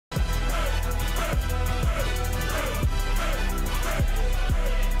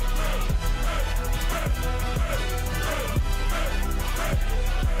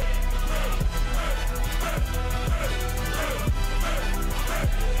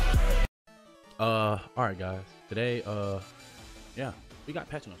All right, guys. Today, yeah, we got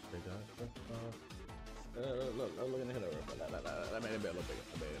patch notes today, guys. Look in the header. I made it a bit, a little bigger.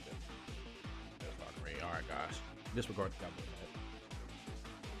 I made it a bit. That's fucking great. All right, guys. Disregard the Cowboys.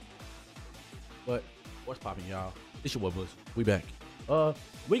 But what's popping, y'all? It's your boy Bliss. We back.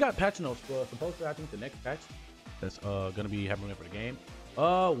 We got patch notes for supposedly I think the next patch that's gonna be happening for the game.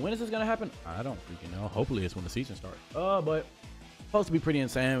 When is this gonna happen? I don't freaking know. Hopefully it's when the season starts. But supposed to be pretty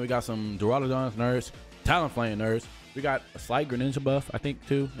insane. We got some Duraludon nerfs, Talonflame nerfs. We got a slight Greninja buff, I think,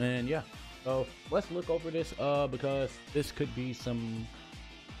 too. And yeah, so let's look over this because this could be some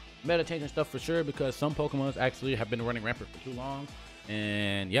meta changing stuff for sure, because some Pokemons actually have been running rampant for too long.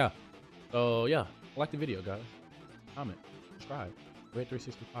 And yeah, so yeah, like the video, guys. Comment, subscribe. Red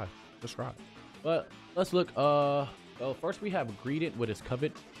 365, subscribe. But let's look. So first we have Greedent with his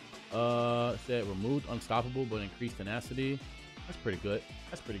covet. Said removed unstoppable but increased tenacity. That's pretty good.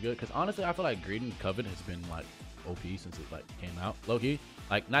 That's pretty good. Because honestly, I feel like Greedent Covet has been like OP since it like came out. Low-key,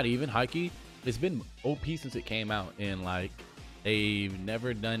 like not even high-key. It's been OP since it came out, and like they've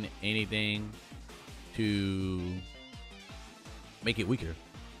never done anything to make it weaker,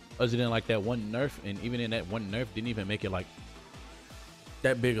 other than like that one nerf. And even in that one nerf, didn't even make it like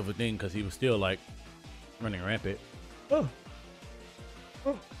that big of a thing because he was still like running rampant. Oh,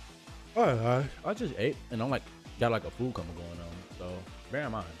 I just ate, and I'm like got like a food coma going on. So bear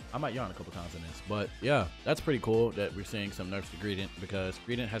in mind, I might yawn a couple times in this, but yeah, that's pretty cool that we're seeing some nerfs to Greedent, because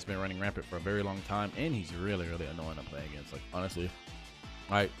Greedent has been running rampant for a very long time, and he's really annoying to play against. Like honestly,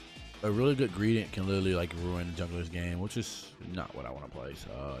 like a really good Greedent can literally like ruin the jungler's game, which is not what I want to play.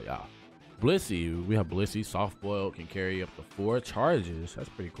 So yeah, Blissey, we have Blissey, soft boiled, can carry up to 4 charges. That's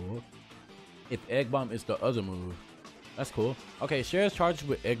pretty cool. If Egg Bomb is the other move, that's cool. Okay, shares charges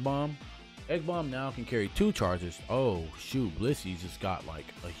with Egg Bomb. Egg Bomb now can carry 2 charges. Oh shoot, Blissey just got like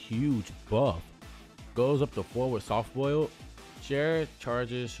a huge buff. Goes up to 4 with soft boiled. Share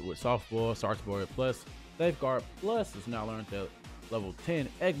charges with soft boiled, Sarge boiled plus safeguard plus is now learned at level 10.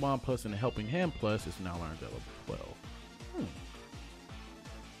 Egg Bomb plus and helping hand plus is now learned at level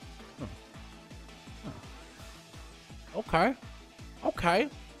 12. Okay.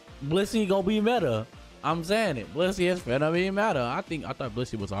 Blissey gonna be meta. I'm saying it. Blissey is finna be meta. I thought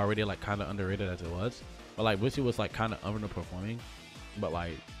Blissey was already like kind of underrated as it was, but like Blissey was like kind of underperforming, but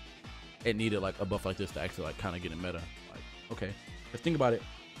like it needed like a buff like this to actually like kind of get in meta. Like okay, let's think about it.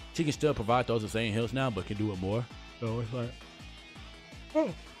 She can still provide those insane heals now, but can do it more. So it's like,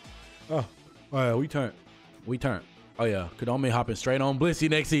 oh yeah, we turn. Oh yeah, Kodome hopping straight on Blissey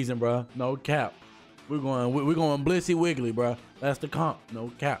next season, bro. No cap. We're going Blissey Wiggly, bro. That's the comp.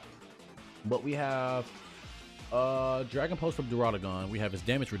 No cap. But we have Dragon Pulse from Duraludon. We have his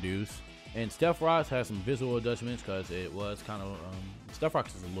damage reduced, and Stealth Rocks has some visual adjustments because it was kind of Stealth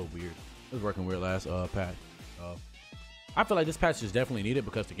Rocks is a little weird. It was working weird last patch. I feel like this patch is definitely needed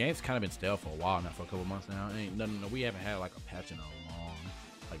because the game's kind of been stale for a while now, for a couple months now. We haven't had like a patch in a long,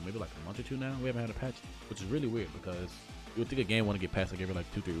 like maybe like a month or two now. We haven't had a patch, which is really weird because you would think a game want to get patched like every like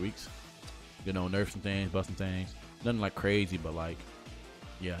 2-3 weeks. You know, nerf some things, bust some things. Nothing like crazy, but like,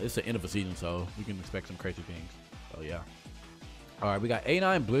 yeah, it's the end of a season, so you can expect some crazy things. So yeah. All right, we got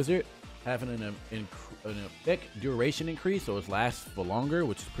A9 Blizzard having an effect duration increase, so it lasts for longer,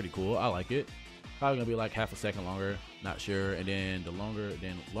 which is pretty cool. I like it. Probably gonna be like half a second longer, not sure. And then the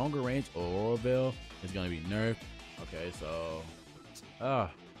longer range Aurora Veil is gonna be nerfed. Okay, so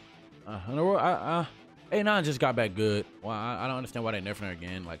A9 just got back good. Well, I don't understand why they nerfing her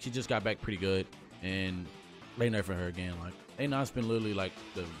again. Like she just got back pretty good, and they nerfing her again. Like A9's been literally like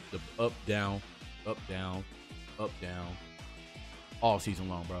the up down all season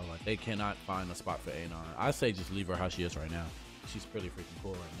long, bro. Like they cannot find a spot for A9. I say just leave her how she is right now. She's pretty freaking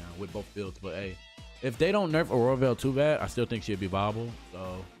cool right now with both builds. But hey, if they don't nerf Aurora Veil too bad, I still think she'll be viable.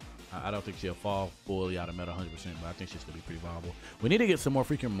 So I don't think she'll fall fully out of meta 100%, but I think she'll still be pretty viable. We need to get some more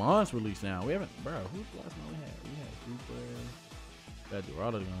freaking mons released now. We haven't, bro. Who's the last one we had? We had Super, we had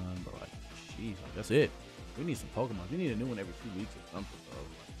Duraludon, but like, jeez, like that's it. We need some Pokemon. We need a new one every 2 weeks or something, bro.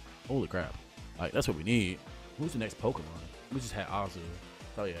 Like, holy crap. Like, that's what we need. Who's the next Pokemon? We just had Azu.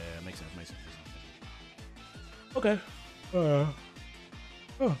 Oh, yeah, makes sense. Okay.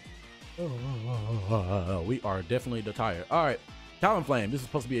 We are definitely the tire. All right. Talonflame. This is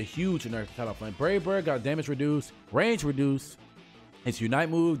supposed to be a huge nerf to Talonflame. Brave Bird got damage reduced, range reduced. Its Unite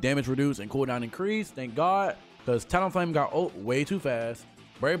move, damage reduced, and cooldown increased. Thank God. Because Talonflame got ult way too fast.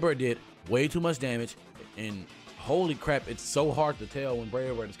 Brave Bird did way too much damage, and holy crap, it's so hard to tell when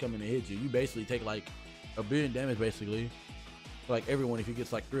Brave Bird is coming to hit you. You basically take like 1 billion damage basically, like everyone, if he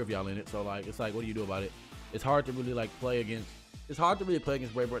gets like 3 of y'all in it. So like, it's like, what do you do about it? It's hard to really like play against it's hard to really play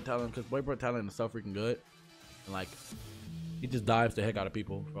against Waybrook Talon because Waybrook Talon is so freaking good, and like he just dives the heck out of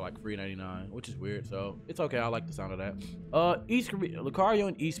people for like $3.99, which is weird. So it's okay. I like the sound of that. Lucario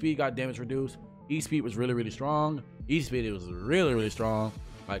and E-Speed got damage reduced. E-Speed was really strong. E-Speed was really strong.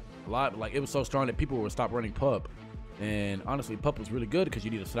 Like a lot, like it was so strong that people would stop running Pup. And honestly, Pup was really good because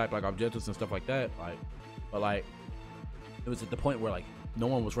you need to snipe like objectives and stuff like that. Like, but like it was at the point where like no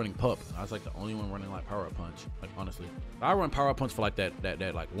one was running Pup. I was like the only one running like Power Up Punch. Like honestly, I run Power Up Punch for like that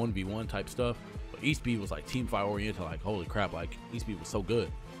like 1v1 type stuff. But E-Speed was like team fight oriented. Like holy crap, like E-Speed was so good.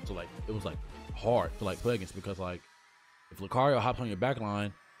 So like it was like hard to like play against because like if Lucario hops on your back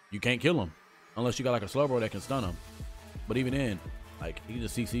line, you can't kill him unless you got like a Slowbro that can stun him. But even then, like he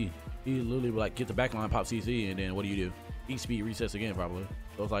just CC. He literally like get the back line, pop CC, and then what do you do? E-Speed resets again probably.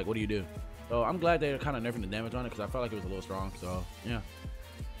 So it's like, what do you do? So I'm glad they're kind of nerfing the damage on it because I felt like it was a little strong. So yeah,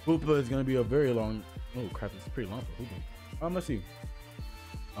 Hoopa is gonna be a very long. Oh crap, it's pretty long for Hoopa. Let's see.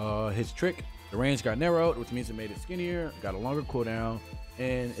 His trick, the range got narrowed, which means it made it skinnier, got a longer cooldown,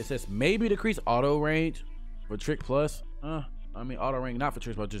 and it says maybe decrease auto range for Trick Plus. I mean auto range, not for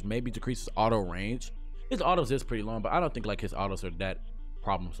tricks, but just maybe decreases auto range. His autos is pretty long, but I don't think like his autos are that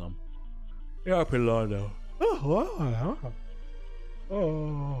problemsome. Yeah, pretty long though.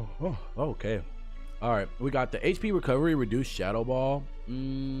 Oh, okay. All right, we got the HP recovery reduced Shadow Ball.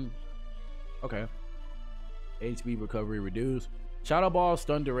 Okay. HP recovery reduced. Shadow Ball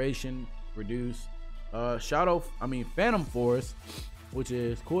stun duration reduced. Phantom Force, which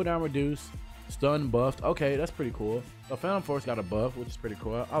is cooldown reduced, stun buffed. Okay, that's pretty cool. So Phantom Force got a buff, which is pretty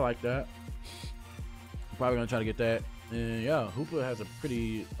cool. I like that. I'm probably gonna try to get that. And yeah, Hoopa has a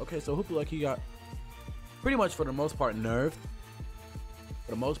pretty so Hoopa like he got pretty much for the most part nerfed.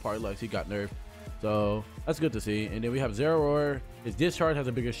 For the most part, like he got nerfed. So that's good to see. And then we have Zeraora. His discharge has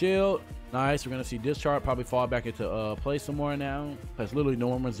a bigger shield. Nice. We're gonna see discharge probably fall back into play some more now. Because literally no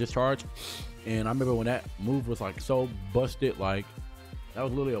one runs discharge. And I remember when that move was like so busted, like that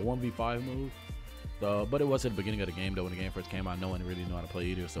was literally a 1v5 move. So, but it was at the beginning of the game though. When the game first came out, no one really knew how to play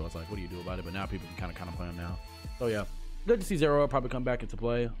either. So it's like, what do you do about it? But now people can kind of play him now. So yeah, good to see Zeraora probably come back into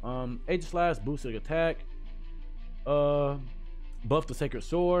play. Aegislash boosted attack. Buff the Sacred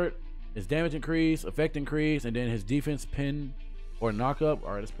Sword. His damage increase, effect increase, and then his defense pin or knockup.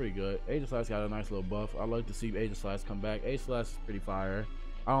 All right, that's pretty good. Aegislash got a nice little buff. I like to see Aegislash come back. Aegislash is pretty fire.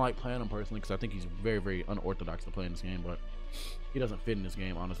 I don't like playing him personally because I think he's very unorthodox to play in this game, but he doesn't fit in this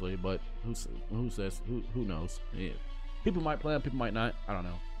game honestly. But who knows? Yeah. People might play him, people might not. I don't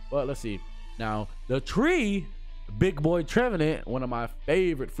know. But let's see. Now the tree, Big Boy Trevenant, one of my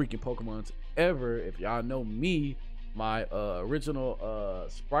favorite freaking Pokemons ever. If y'all know me, my original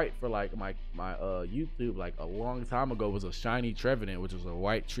sprite for like my YouTube like a long time ago was a shiny Trevenant, which is a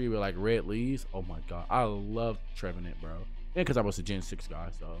white tree with like red leaves. Oh my god, I love Trevenant, bro. And because I was a Gen 6 guy,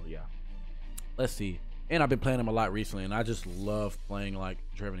 so yeah. Let's see. And I've been playing him a lot recently, and I just love playing like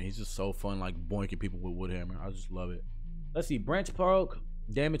Trevenant. He's just so fun, like boinking people with Woodhammer. I just love it. Let's see. Branch Poke,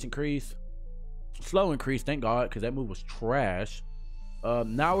 damage increase, slow increase. Thank God, because that move was trash.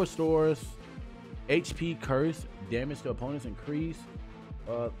 Now restores HP curse, damage to opponents increase,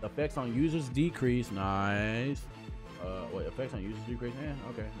 effects on users decrease. Nice. Wait, effects on users decrease. Yeah,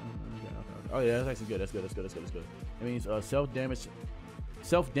 okay. Oh yeah, that's actually good. That's good. It means self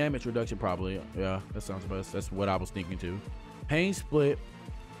damage reduction probably. Yeah, that sounds best. That's what I was thinking too. Pain split,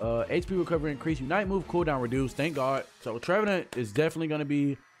 HP recovery increase, unite move cooldown reduced. Thank God. So Trevenant is definitely gonna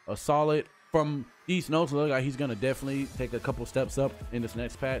be a solid. From these notes, look like he's gonna definitely take a couple steps up in this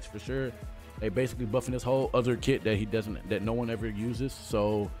next patch for sure. They basically buffing this whole other kit that no one ever uses,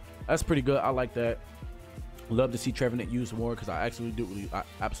 so that's pretty good. I like that. Love to see Trevenant used more because I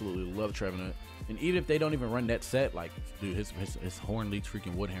absolutely love Trevenant. And even if they don't even run that set, like dude, his Hornleech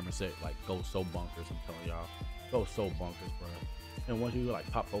freaking Woodhammer set like goes so bonkers. I'm telling y'all, goes so bonkers, bro. And once you like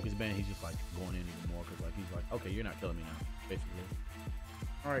pop Focus Band, he's just like going in even more because like he's like, okay, you're not killing me now, basically.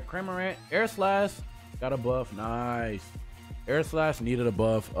 All right, Cramorant, Air Slash got a buff. Nice. Air Slash needed a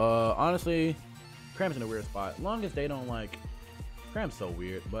buff. Honestly, Cram's in a weird spot. As long as they don't like, Cram's so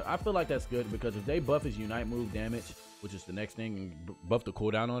weird, but I feel like that's good because if they buff his Unite move damage, which is the next thing, and buff the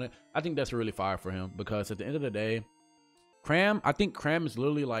cooldown on it, I think that's really fire for him because at the end of the day, I think Cram is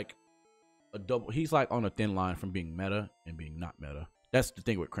literally like a double. He's like on a thin line from being meta and being not meta. That's the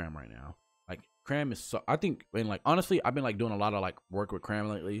thing with Cram right now. Like Cram is so, I think, and like honestly, I've been like doing a lot of like work with Cram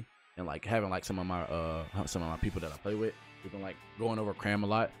lately and like having like some of my people that I play with. We've been like going over Cram a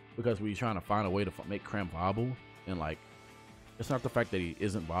lot because we're trying to find a way to make Cram viable. And like, it's not the fact that he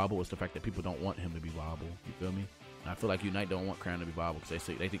isn't viable, it's the fact that people don't want him to be viable. You feel me? And I feel like Unite don't want Cram to be viable because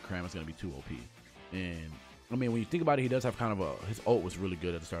they think Cram is gonna be too OP. And I mean, when you think about it, he does have kind of his ult was really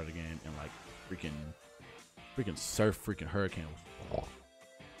good at the start of the game, and like freaking Surf freaking Hurricane was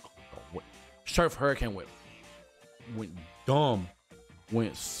Surf Hurricane went dumb,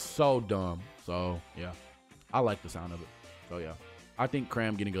 went so dumb. So yeah, I like the sound of it. So yeah, I think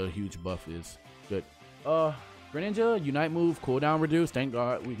Cram getting a huge buff is good. Greninja Unite move cooldown reduced. Thank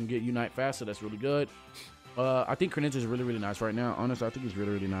God we can get Unite faster. That's really good. I think Greninja is really nice right now. Honestly, I think he's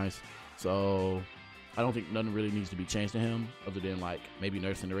really nice. So I don't think nothing really needs to be changed to him other than like maybe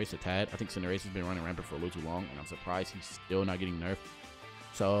nerf Cinderace a tad. I think Cinderace has been running rampant for a little too long, and I'm surprised he's still not getting nerfed.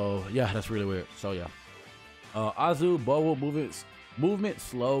 So yeah, that's really weird. So yeah, Azu Bubble movement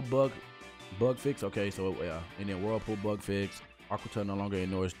slow bug fix. Okay, so yeah, and then Whirlpool bug fix. Aqua no longer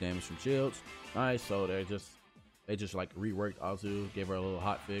ignores damage from shields. Nice. So they just like reworked Azu, gave her a little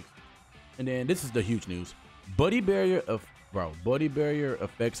hot fix. And then this is the huge news. Buddy barrier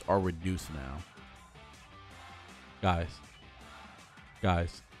effects are reduced now. Guys,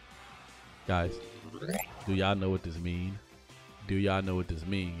 do y'all know what this mean? Do y'all know what this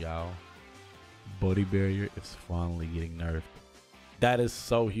mean, y'all? Buddy barrier is finally getting nerfed. That is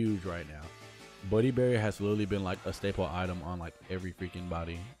so huge right now. Buddy barrier has literally been like a staple item on like every freaking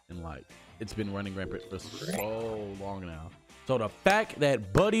body, and like it's been running rampant for so long now. So the fact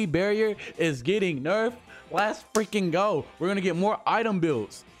that Buddy barrier is getting nerfed, let's freaking go. We're gonna get more item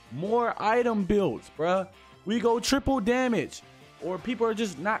builds, bruh. We go triple damage, or people are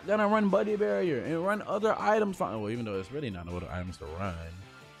just not gonna run Buddy barrier and run other items. Well, even though it's really not other items to run,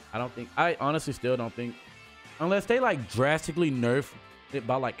 I honestly still don't think, unless they like drastically nerf it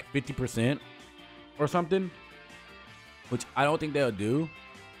by like 50% or something, which I don't think they'll do,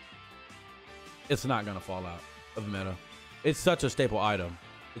 it's not gonna fall out of the meta. It's such a staple item.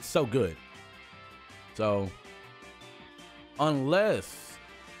 It's so good. So unless,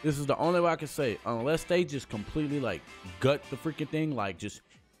 this is the only way I can say, unless they just completely like gut the freaking thing, like just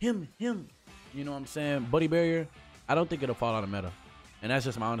him, you know what I'm saying? Buddy barrier, I don't think it'll fall out of meta. And that's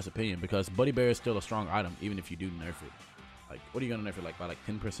just my honest opinion, because Buddy barrier is still a strong item, even if you do nerf it. Like, what are you gonna nerf it like by like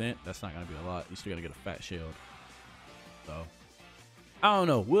 10%? That's not gonna be a lot. You're still gonna get a fat shield. So I don't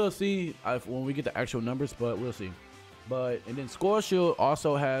know. We'll see when we get the actual numbers, but we'll see. And then Score Shield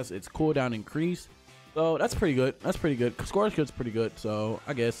also has its cooldown increase. So that's pretty good. Score Shield's pretty good. So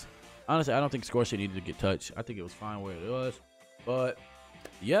I guess, honestly, I don't think Score Shield needed to get touched. I think it was fine where it was. But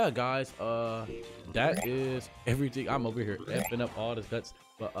yeah, guys, that is everything. I'm over here effing up all this guts.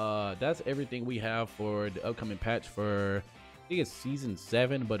 But that's everything we have for the upcoming patch for, I think it's season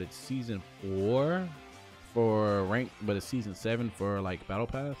 7, but it's season 4 for rank, but it's season 7 for like battle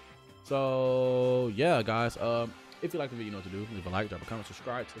pass. So yeah, guys, if you like the video, you know what to do. Leave a like, drop a comment,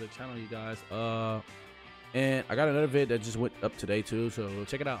 subscribe to the channel, you guys. And I got another vid that just went up today too, so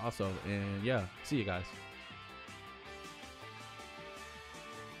check it out also. And yeah, see you guys.